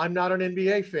 I'm not an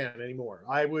NBA fan anymore.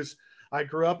 I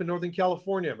grew up in Northern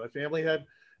California. My family had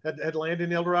land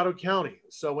in El Dorado County.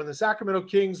 So when the Sacramento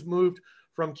Kings moved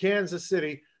from Kansas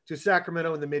City to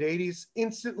Sacramento in the mid 80s,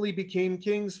 instantly became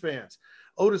Kings fans.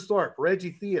 Otis Thorpe,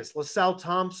 Reggie Theus, LaSalle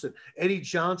Thompson, Eddie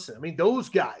Johnson. I mean, those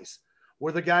guys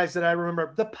were the guys that I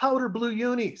remember, the powder blue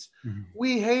unis. Mm-hmm.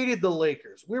 We hated the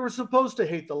Lakers. We were supposed to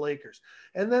hate the Lakers.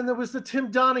 And then there was the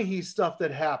Tim Donaghy stuff that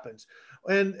happens.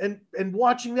 And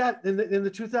watching that in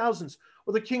the 2000s,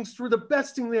 where the Kings threw the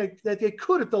best thing that they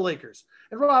could at the Lakers.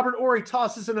 And Robert Horry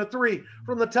tosses in a 3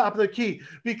 from the top of the key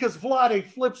because Vlade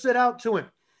flips it out to him.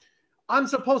 I'm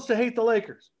supposed to hate the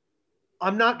Lakers.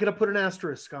 I'm not going to put an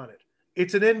asterisk on it.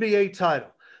 It's an NBA title.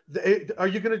 Are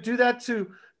you going to do that to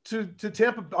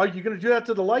Tampa? Are you going to do that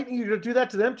to the Lightning? You're going to do that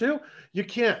to them too? You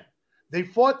can't. They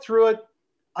fought through it.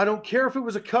 I don't care if it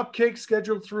was a cupcake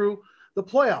scheduled through the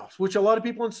playoffs, which a lot of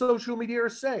people on social media are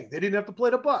saying. They didn't have to play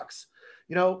the Bucks.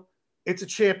 It's a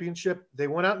championship. They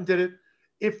went out and did it.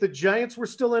 If the Giants were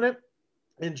still in it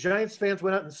and Giants fans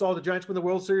went out and saw the Giants win the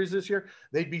World Series this year,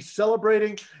 they'd be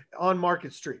celebrating on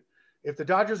Market Street. If the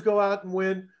Dodgers go out and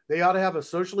win, they ought to have a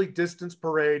socially distanced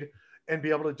parade and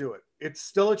be able to do it. It's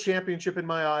still a championship in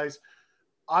my eyes.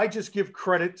 I just give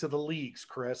credit to the leagues,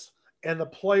 Chris, and the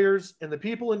players and the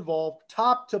people involved,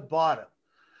 top to bottom.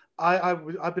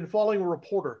 I've been following a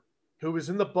reporter who was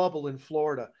in the bubble in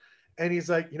Florida, and he's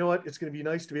like, you know what? It's going to be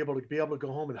nice to be able to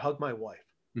go home and hug my wife.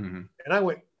 Mm-hmm. And I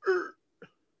went,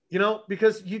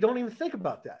 because you don't even think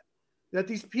about that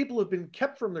these people have been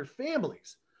kept from their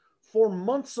families for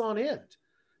months on end,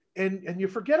 and you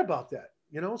forget about that,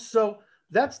 So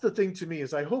that's the thing to me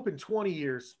is I hope in 20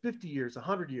 years, 50 years,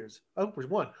 100 years, I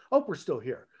hope we're still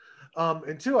here.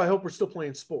 And 2, I hope we're still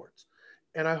playing sports.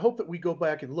 And I hope that we go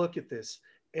back and look at this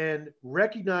and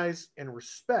recognize and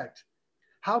respect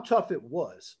how tough it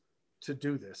was to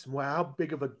do this and how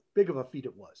big of a feat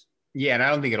it was. Yeah, and I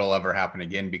don't think it'll ever happen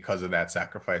again because of that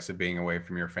sacrifice of being away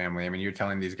from your family. I mean, you're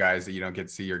telling these guys that you don't get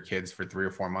to see your kids for 3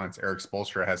 or 4 months. Eric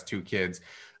Spoelstra has 2 kids.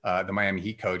 The Miami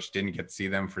Heat coach didn't get to see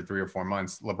them for 3 or 4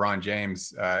 months. LeBron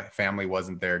James' family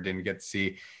wasn't there, didn't get to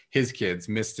see his kids,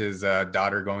 missed his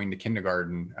daughter going to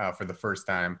kindergarten for the first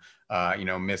time,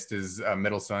 missed his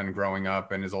middle son growing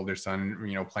up and his older son,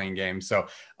 playing games. So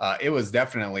it was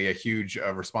definitely a huge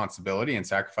responsibility and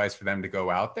sacrifice for them to go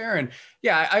out there. And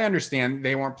yeah, I understand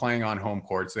they weren't playing on home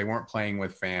courts. They weren't playing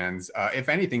with fans. If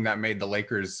anything, that made the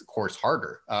Lakers course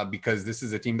harder because this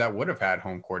is a team that would have had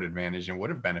home court advantage and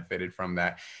would have benefited from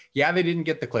that. Yeah, they didn't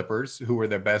get the Clippers, who were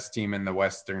the best team in the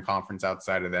Western Conference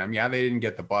outside of them. Yeah, they didn't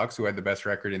get the Bucks, who had the best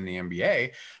record in in the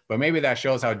NBA. But maybe that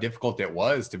shows how difficult it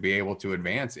was to be able to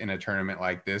advance in a tournament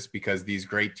like this, because these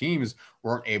great teams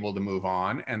weren't able to move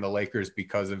on. And the Lakers,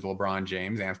 because of LeBron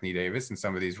James, Anthony Davis, and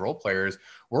some of these role players,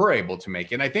 were able to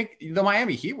make it. And I think the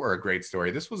Miami Heat were a great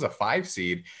story. This was a 5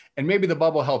 seed, and maybe the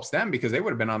bubble helps them because they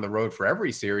would have been on the road for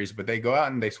every series, but they go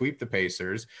out and they sweep the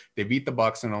Pacers. They beat the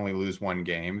Bucks and only lose 1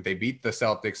 game. They beat the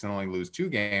Celtics and only lose 2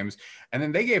 games. And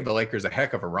then they gave the Lakers a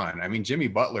heck of a run. I mean, Jimmy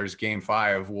Butler's game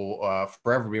 5 will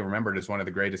forever be remembered as one of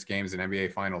the greatest games in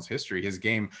NBA Finals history. His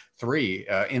game 3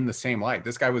 in the same light.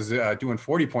 This guy was doing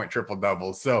 40-point triple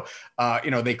doubles. So,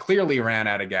 they clearly ran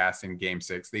out of gas in game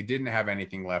 6. They didn't have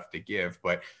anything left to give,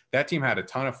 but that team had a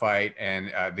ton of fight,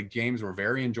 and the games were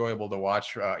very enjoyable to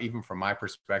watch, even from my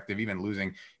perspective, even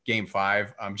losing game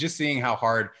 5. Just seeing how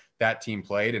hard that team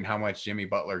played and how much Jimmy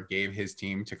Butler gave his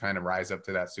team to kind of rise up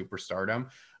to that superstardom.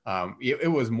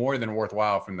 It was more than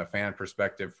worthwhile from the fan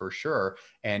perspective for sure.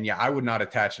 And yeah, I would not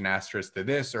attach an asterisk to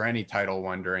this or any title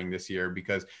won during this year,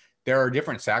 because there are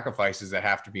different sacrifices that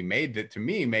have to be made that, to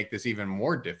me, make this even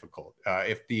more difficult.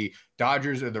 If the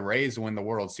Dodgers or the Rays win the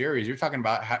World Series, you're talking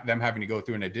about them having to go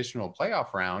through an additional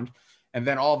playoff round, and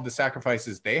then all of the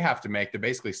sacrifices they have to make to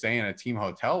basically stay in a team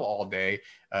hotel all day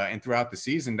and throughout the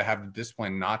season to have the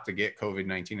discipline not to get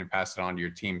COVID-19 and pass it on to your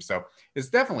team. So it's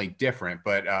definitely different,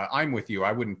 but I'm with you.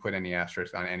 I wouldn't put any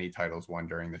asterisk on any titles won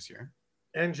during this year.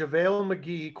 And JaVale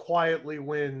McGee quietly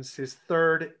wins his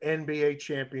 3rd NBA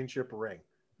championship ring.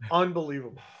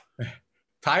 Unbelievable.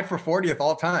 Tied for 40th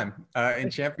all time in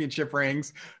championship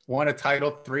rings, won a title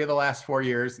 3 of the last 4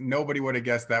 years. Nobody would have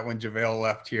guessed that when JaVale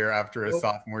left here after his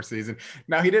sophomore season.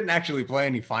 Now, he didn't actually play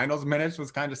any finals minutes,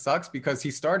 which kind of sucks, because he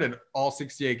started all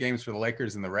 68 games for the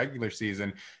Lakers in the regular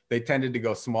season. They tended to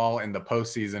go small in the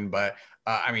postseason, but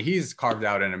he's carved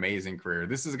out an amazing career.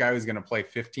 This is a guy who's going to play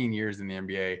 15 years in the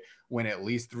NBA, win at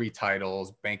least 3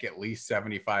 titles, bank at least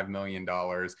 $75 million.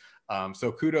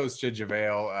 So kudos to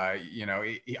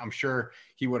JaVale. I'm sure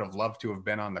he would have loved to have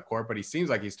been on the court, but he seems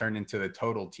like he's turned into the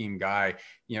total team guy.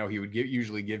 He would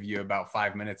usually give you about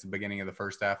 5 minutes at the beginning of the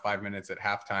first half, 5 minutes at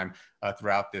halftime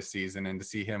throughout this season. And to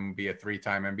see him be a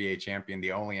 3-time NBA champion,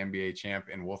 the only NBA champ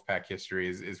in Wolfpack history,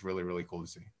 is really, really cool to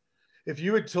see. If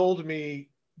you had told me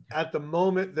at the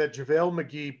moment that JaVale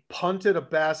McGee punted a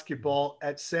basketball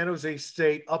at San Jose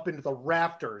State up into the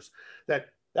rafters,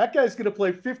 that guy's going to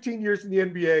play 15 years in the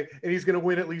NBA and he's going to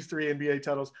win at least 3 NBA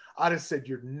titles, I'd have said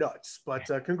you're nuts. But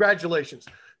congratulations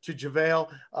to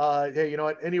JaVale. Hey, you know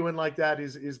what? Anyone like that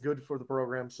is good for the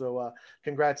program. So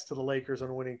congrats to the Lakers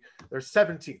on winning their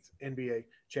 17th NBA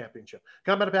championship.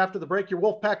 Coming up after the break, your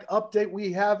Wolfpack update.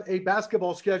 We have a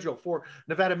basketball schedule for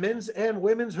Nevada men's and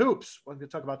women's hoops. We're going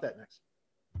to talk about that next.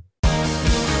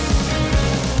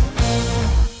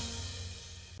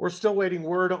 We're still waiting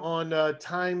word on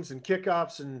times and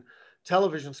kickoffs and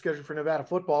television schedule for Nevada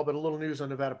football, but a little news on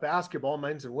Nevada basketball,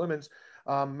 men's and women's.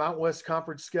 Mountain West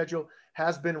Conference schedule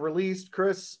has been released.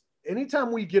 Chris,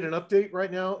 anytime we get an update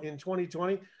right now in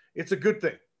 2020, it's a good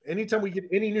thing. Anytime we get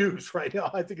any news right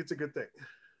now, I think it's a good thing.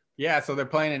 Yeah, so they're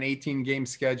playing an 18-game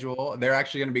schedule. They're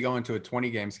actually going to be going to a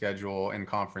 20-game schedule in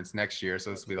conference next year. So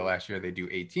this will be the last year they do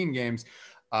 18 games.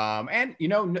 And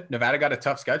Nevada got a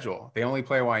tough schedule. They only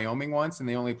play Wyoming once and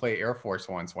they only play Air Force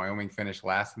once. Wyoming finished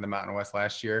last in the Mountain West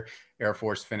last year. Air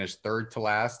Force finished 3rd to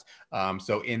last.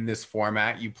 So in this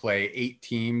format, you play 8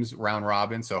 teams round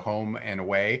robin, so home and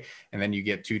away, and then you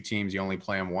get 2 teams. You only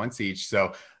play them once each.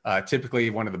 So typically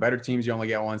one of the better teams, you only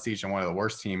get once each, and one of the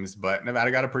worst teams. But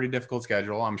Nevada got a pretty difficult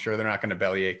schedule. I'm sure they're not going to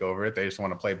bellyache over it. They just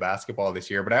want to play basketball this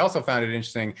year. But I also found it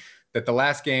interesting that the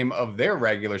last game of their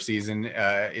regular season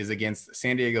is against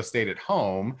San Diego State at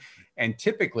home. And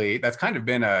typically that's kind of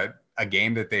been a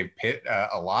game that they've pit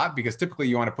a lot, because typically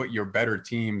you want to put your better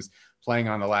teams playing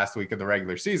on the last week of the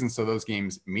regular season. So those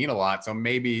games mean a lot. So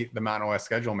maybe the Mountain West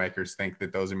schedule makers think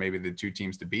that those are maybe the 2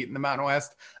 teams to beat in the Mountain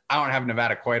West. I don't have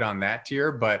Nevada quite on that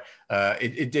tier, but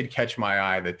it did catch my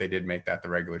eye that they did make that the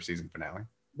regular season finale.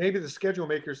 Maybe the schedule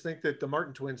makers think that the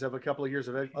Martin twins have a couple of years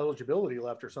of eligibility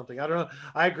left or something. I don't know.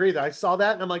 I agree that I saw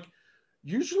that and I'm like,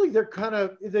 usually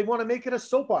they want to make it a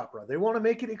soap opera. They want to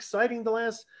make it exciting the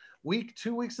last week,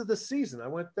 2 weeks of the season. I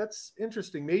went, that's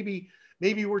interesting. Maybe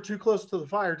we're too close to the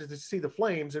fire to see the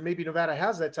flames, and maybe Nevada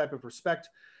has that type of respect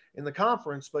in the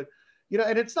conference. But,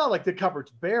 and it's not like the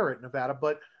cupboard's bare at Nevada,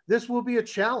 but this will be a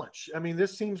challenge. I mean,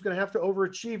 this team's going to have to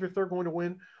overachieve if they're going to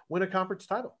win a conference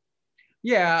title.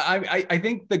 Yeah, I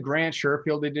think the Grant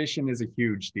Sherfield edition is a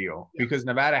huge deal because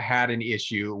Nevada had an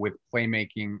issue with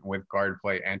playmaking with guard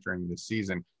play entering the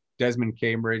season. Desmond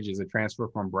Cambridge is a transfer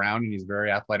from Brown, and he's a very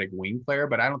athletic wing player,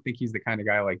 but I don't think he's the kind of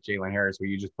guy like Jalen Harris where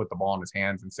you just put the ball in his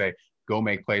hands and say, go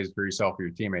make plays for yourself or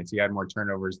your teammates. He had more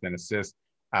turnovers than assists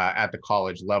at the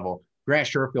college level. Grant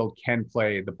Sherfield can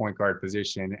play the point guard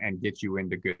position and get you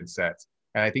into good sets.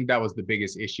 And I think that was the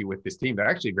biggest issue with this team. They're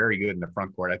actually very good in the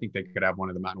front court. I think they could have one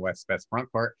of the Mountain West's best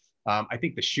front court. I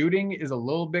think the shooting is a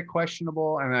little bit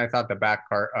questionable. And I thought the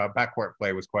backcourt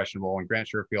play was questionable. And Grant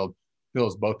Sherfield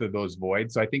fills both of those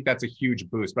voids. So I think that's a huge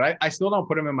boost. But I still don't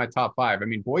put him in my top 5. I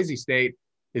mean, Boise State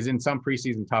is in some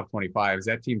preseason top 25s.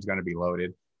 That team's going to be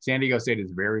loaded. San Diego State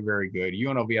is very, very good.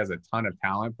 UNLV has a ton of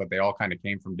talent, but they all kind of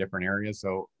came from different areas.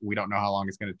 So we don't know how long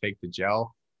it's going to take to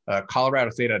gel. Colorado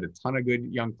State had a ton of good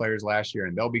young players last year,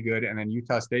 and they'll be good. And then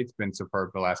Utah State's been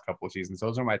superb the last couple of seasons.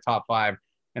 Those are my top 5.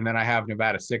 And then I have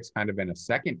Nevada 6 kind of in a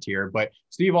second tier. But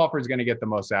Steve Alford's going to get the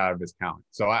most out of his talent.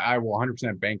 So I will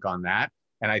 100% bank on that.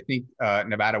 And I think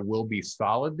Nevada will be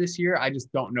solid this year. I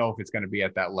just don't know if it's going to be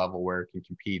at that level where it can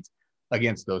compete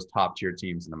against those top tier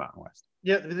teams in the Mountain West.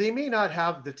 Yeah, they may not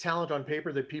have the talent on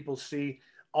paper that people see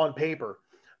on paper,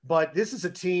 but this is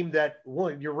a team that, well,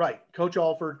 you're right. Coach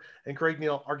Alford and Craig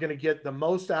Neal are going to get the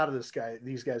most out of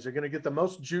these guys are going to get the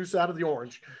most juice out of the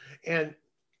orange. And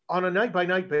on a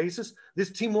night-by-night basis,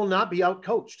 this team will not be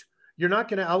outcoached. You're not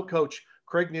going to outcoach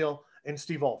Craig Neal and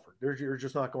Steve Alford. You're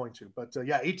just not going to. But,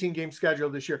 18-game schedule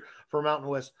this year for Mountain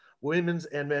West women's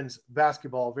and men's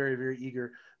basketball. Very, very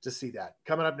eager to see that.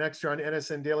 Coming up next here on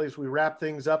NSN Daily as we wrap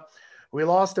things up, we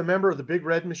lost a member of the Big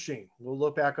Red Machine. We'll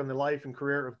look back on the life and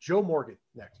career of Joe Morgan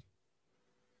next.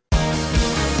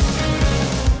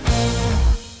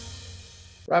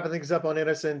 Wrapping things up on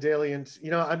NSN Daily. And,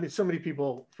 so many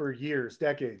people for years,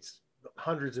 decades,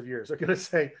 hundreds of years are going to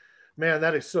say, man,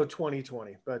 that is so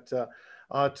 2020. But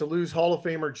to lose Hall of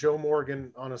Famer Joe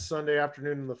Morgan on a Sunday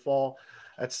afternoon in the fall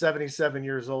at 77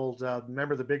 years old,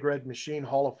 member of the Big Red Machine,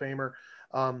 Hall of Famer.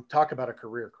 Talk about a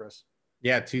career, Chris.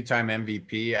 Yeah, 2-time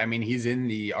MVP. I mean, he's in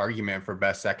the argument for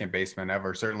best second baseman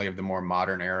ever, certainly of the more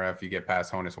modern era. If you get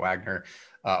past Honus Wagner,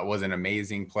 was an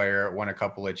amazing player, won a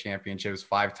couple of championships,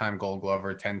 5-time Gold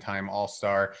Glover, 10-time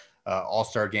All-Star,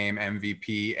 All-Star Game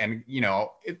MVP. And,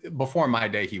 before my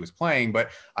day, he was playing,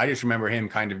 but I just remember him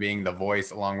kind of being the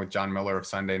voice along with John Miller of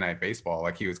Sunday Night Baseball.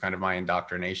 Like, he was kind of my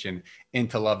indoctrination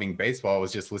into loving baseball,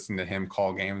 was just listening to him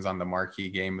call games on the marquee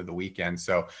game of the weekend.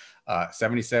 So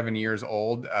 77 years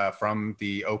old, from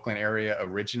the Oakland area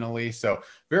originally. So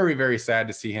very, very sad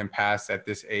to see him pass at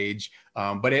this age.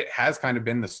 But it has kind of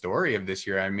been the story of this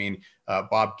year. I mean,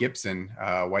 Bob Gibson,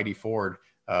 Whitey Ford,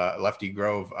 Lefty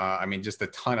Grove. Just a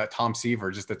ton of Tom Seaver,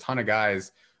 just a ton of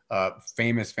guys,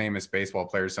 famous baseball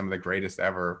players, some of the greatest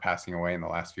ever, passing away in the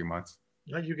last few months.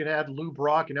 You can add Lou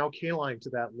Brock and Al Kaline to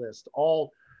that list,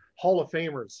 all Hall of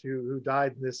Famers who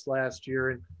died this last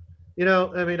year. And,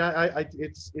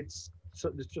 it's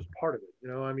just part of it.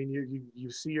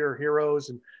 You see your heroes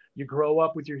and you grow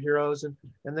up with your heroes, and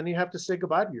then you have to say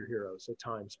goodbye to your heroes at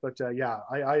times. But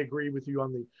I agree with you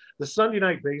on the Sunday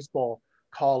Night Baseball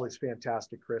call is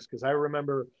fantastic, Chris, because I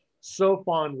remember so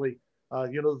fondly,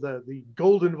 the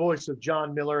golden voice of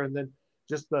John Miller, and then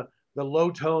just the low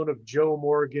tone of Joe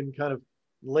Morgan kind of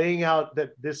laying out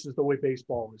that this is the way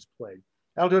baseball is played.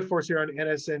 That'll do it for us here on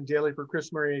NSN Daily. For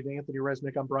Chris Murray and Anthony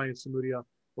Resnick, I'm Brian Samudio.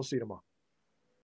 We'll see you tomorrow.